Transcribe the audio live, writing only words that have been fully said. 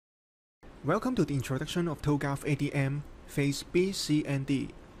Welcome to the introduction of TOGAF ADM, Phase B, C, and D.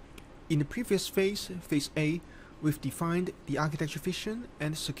 In the previous phase, Phase A, we've defined the architecture vision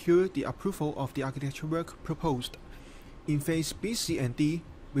and secured the approval of the architecture work proposed. In Phase B, C, and D,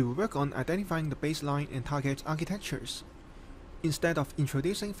 we will work on identifying the baseline and target architectures. Instead of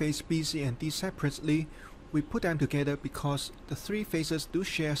introducing Phase B, C, and D separately, we put them together because the three phases do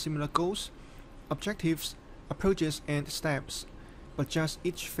share similar goals, objectives, approaches, and steps, but just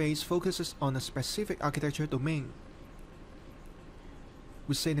each phase focuses on a specific architecture domain.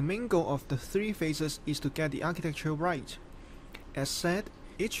 We say the main goal of the three phases is to get the architecture right. As said,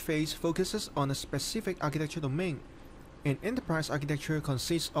 each phase focuses on a specific architecture domain. An enterprise architecture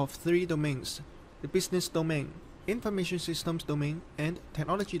consists of three domains: the business domain, information systems domain, and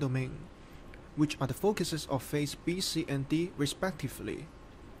technology domain, which are the focuses of Phase B, C, and D respectively.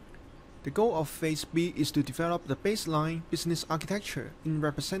 The goal of Phase B is to develop the baseline business architecture in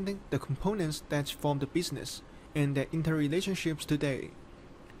representing the components that form the business and their interrelationships today,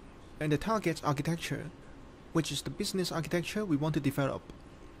 and the target architecture, which is the business architecture we want to develop.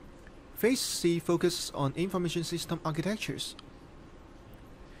 Phase C focuses on information system architectures.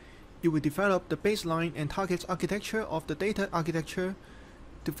 It will develop the baseline and target architecture of the data architecture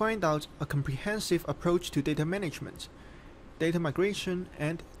to find out a comprehensive approach to data management, data migration,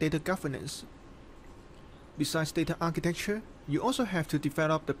 and data governance. Besides data architecture, you also have to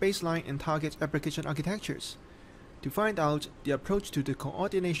develop the baseline and target application architectures to find out the approach to the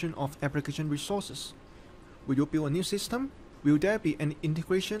coordination of application resources. Will you build a new system? Will there be an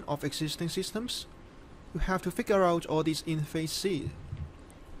integration of existing systems? You have to figure out all this in Phase C.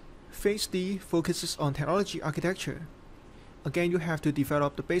 Phase D focuses on technology architecture. Again, you have to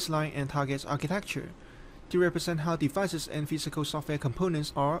develop the baseline and target architecture to represent how devices and physical software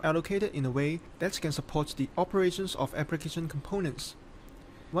components are allocated in a way that can support the operations of application components.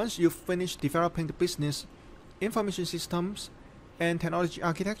 Once you've finished developing the business, information systems, and technology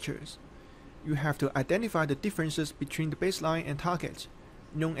architectures, you have to identify the differences between the baseline and target,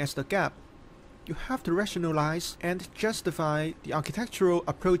 known as the gap. You have to rationalize and justify the architectural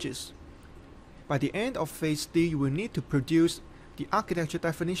approaches. By the end of Phase D, you will need to produce the architecture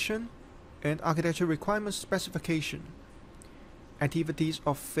definition and architecture requirements specification. Activities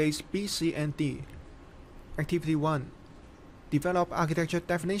of Phase B, C, and D. Activity 1. Develop architecture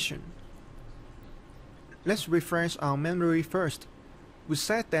definition. Let's refresh our memory first. We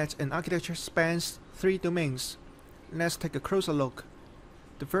said that an architecture spans three domains. Let's take a closer look.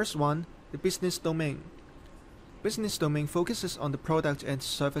 The first one, the business domain. Business domain focuses on the product and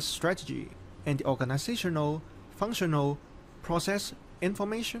service strategy and the organizational, functional, process,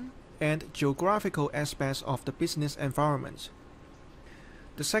 information, and geographical aspects of the business environment.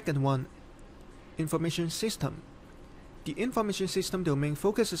 The second one, information system. The information system domain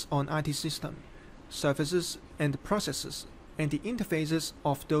focuses on IT system, services, and processes, and the interfaces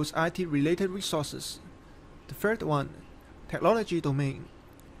of those IT-related resources. The third one, technology domain.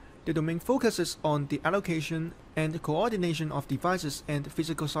 The domain focuses on the allocation and coordination of devices and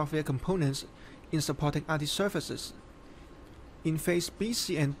physical software components in supporting IT services. In Phase B,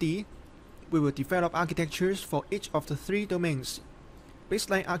 C, and D, we will develop architectures for each of the three domains.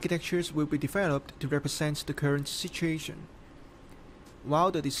 Baseline architectures will be developed to represent the current situation, while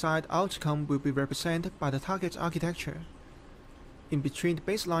the desired outcome will be represented by the target architecture. In between the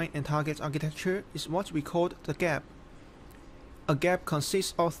baseline and target architecture is what we call the gap. A gap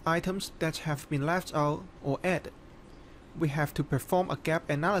consists of items that have been left out or added. We have to perform a gap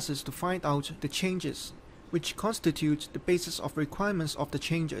analysis to find out the changes, which constitute the basis of requirements of the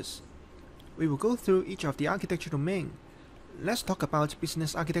changes. We will go through each of the architecture domain. Let's talk about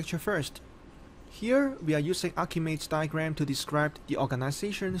business architecture first. Here, we are using Archimedes' diagram to describe the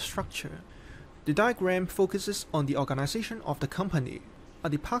organization structure. The diagram focuses on the organization of the company, a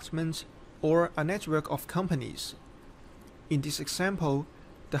department, or a network of companies. In this example,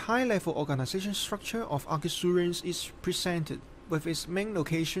 the high-level organization structure of Archisurance is presented with its main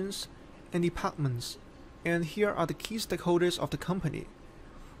locations and departments, and here are the key stakeholders of the company.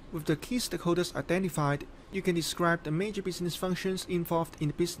 With the key stakeholders identified, you can describe the major business functions involved in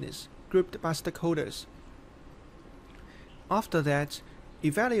the business, grouped by stakeholders. After that,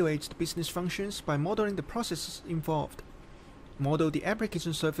 evaluate the business functions by modeling the processes involved. Model the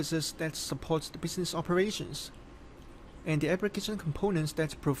application services that support the business operations, and the application components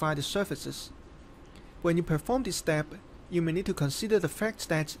that provide the services. When you perform this step, you may need to consider the fact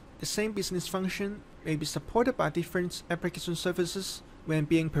that the same business function may be supported by different application services when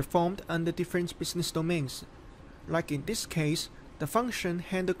being performed under different business domains. Like in this case, the function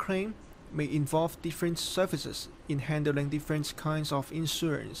handle claim may involve different services in handling different kinds of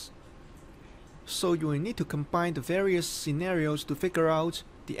insurance. So you will need to combine the various scenarios to figure out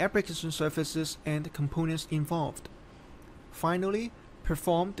the application services and components involved. Finally,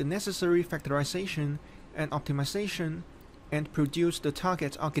 perform the necessary factorization and optimization and produce the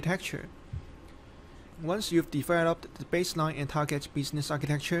target architecture. Once you've developed the baseline and target business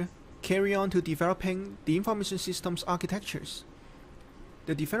architecture, carry on to developing the information systems architectures.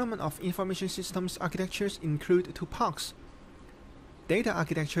 The development of information systems architectures include two parts: data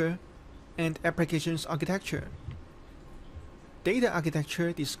architecture and applications architecture. Data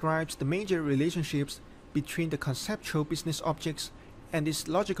architecture describes the major relationships between the conceptual business objects and its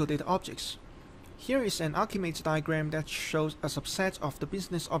logical data objects. Here is an Archimedes diagram that shows a subset of the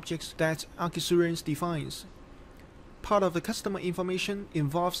business objects that Archisurance defines. Part of the customer information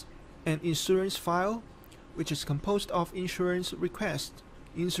involves an insurance file, which is composed of insurance requests,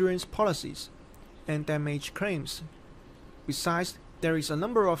 insurance policies, and damage claims. Besides, there is a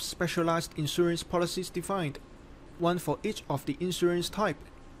number of specialized insurance policies defined, one for each of the insurance type.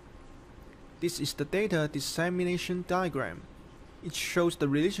 This is the data dissemination diagram. It shows the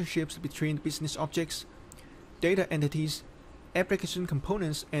relationships between business objects, data entities, application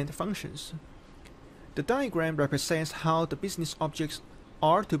components, and functions. The diagram represents how the business objects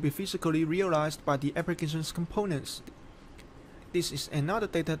are to be physically realized by the application's components. This is another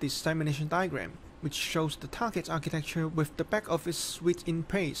data dissemination diagram, which shows the target architecture with the back-office suite in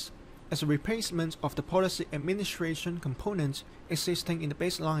place as a replacement of the policy administration component existing in the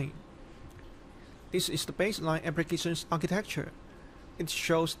baseline. This is the baseline applications architecture. It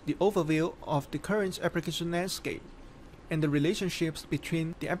shows the overview of the current application landscape and the relationships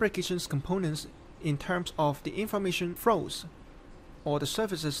between the application's components in terms of the information flows or the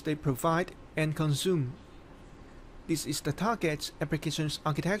services they provide and consume. This is the target applications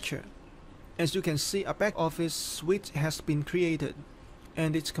architecture. As you can see, a back-office suite has been created,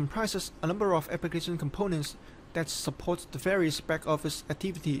 and it comprises a number of application components that support the various back-office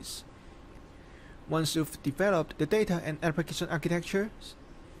activities. Once you've developed the data and application architectures,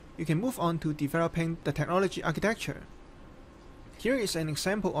 you can move on to developing the technology architecture. Here is an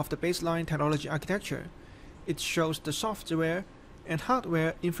example of the baseline technology architecture. It shows the software and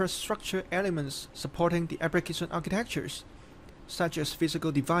hardware infrastructure elements supporting the application architectures, such as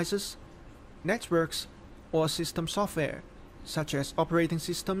physical devices, networks, or system software, such as operating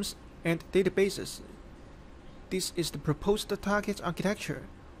systems and databases. This is the proposed target architecture,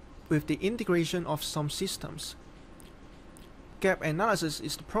 with the integration of some systems. Gap analysis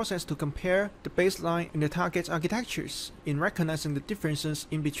is the process to compare the baseline and the target architectures in recognizing the differences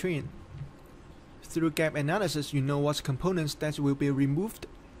in between. Through gap analysis, you know what components that will be removed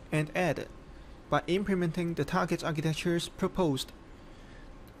and added by implementing the target architectures proposed.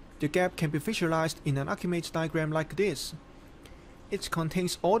 The gap can be visualized in an Archimedes diagram like this. It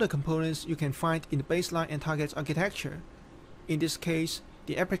contains all the components you can find in the baseline and target architecture, in this case,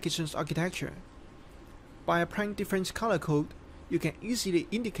 the applications architecture. By applying different color code, you can easily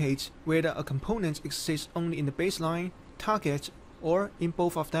indicate whether a component exists only in the baseline, target, or in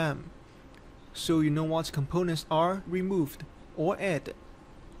both of them, so you know what components are removed or added.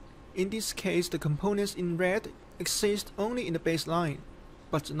 In this case, the components in red exist only in the baseline,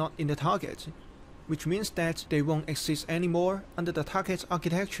 but not in the target, which means that they won't exist anymore under the target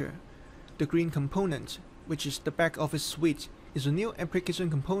architecture. The green component, which is the back-office suite, is a new application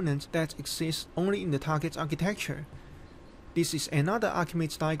component that exists only in the target architecture. This is another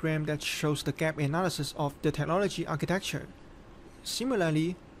Archimedes diagram that shows the gap analysis of the technology architecture.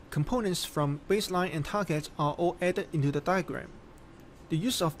 Similarly, components from baseline and target are all added into the diagram. The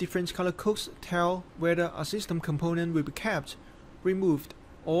use of different color codes tell whether a system component will be kept, removed,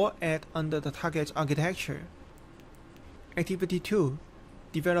 or added under the target architecture. Activity 2.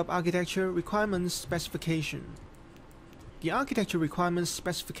 Develop architecture requirements specification. The architecture requirements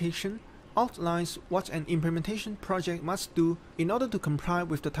specification outlines what an implementation project must do in order to comply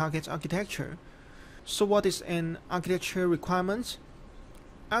with the target architecture. So what is an architecture requirement?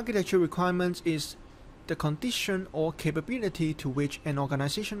 Architecture requirement is the condition or capability to which an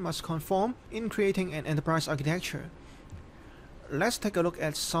organization must conform in creating an enterprise architecture. Let's take a look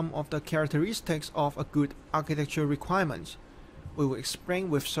at some of the characteristics of a good architecture requirement. We will explain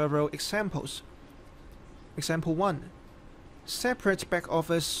with several examples. Example 1. Separate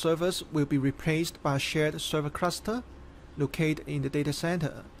back-office servers will be replaced by a shared server cluster located in the data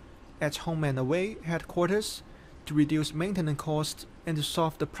center, at home and away headquarters, to reduce maintenance costs and to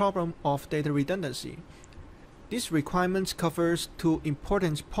solve the problem of data redundancy. This requirement covers two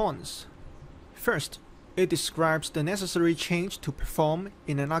important points. First, it describes the necessary change to perform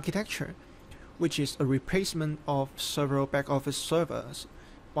in an architecture, which is a replacement of several back-office servers.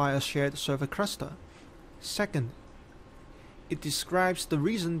 by a shared server cluster. Second, it describes the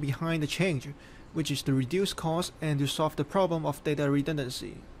reason behind the change, which is to reduce cost and to solve the problem of data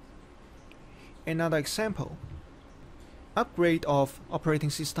redundancy. Another example. Upgrade of operating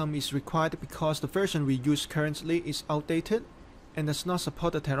system is required because the version we use currently is outdated and does not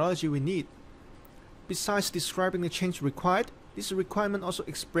support the technology we need. Besides describing the change required, this requirement also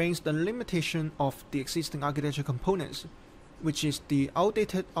explains the limitation of the existing architecture components, which is the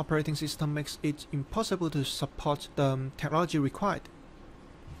outdated operating system makes it impossible to support the technology required.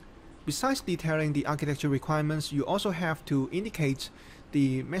 Besides detailing the architecture requirements, you also have to indicate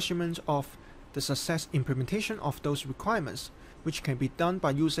the measurement of the success implementation of those requirements, which can be done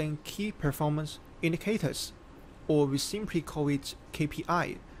by using key performance indicators, or we simply call it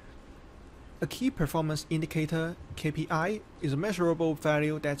KPI. A key performance indicator, KPI, is a measurable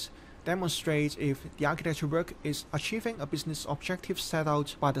value that demonstrates if the architecture work is achieving a business objective set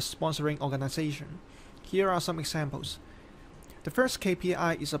out by the sponsoring organization. Here are some examples. The first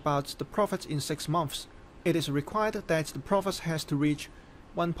KPI is about the profits in 6 months. It is required that the profits has to reach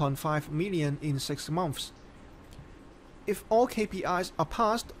 1.5 million in 6 months. If all KPIs are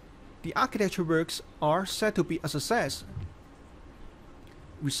passed, the architecture works are said to be a success.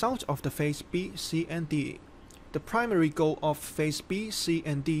 Result of the phase B, C, and D. The primary goal of phase B, C,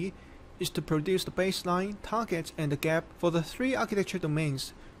 and D is to produce the baseline, target, and the gap for the 3 architecture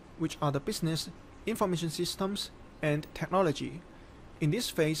domains, which are the business, information systems, and technology. In this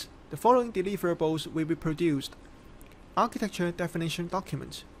phase, the following deliverables will be produced: architecture definition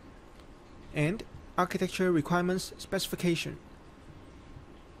document and architecture requirements specification.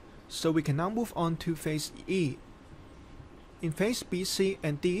 So we can now move on to phase E. In phase B, C,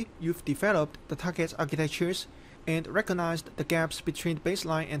 and D, you've developed the target architectures and recognized the gaps between the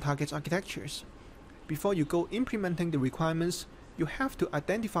baseline and target architectures. Before you go implementing the requirements, you have to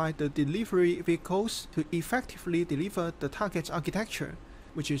identify the delivery vehicles to effectively deliver the target architecture,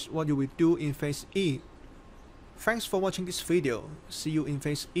 which is what you will do in phase E. Thanks for watching this video. See you in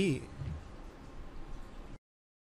phase E.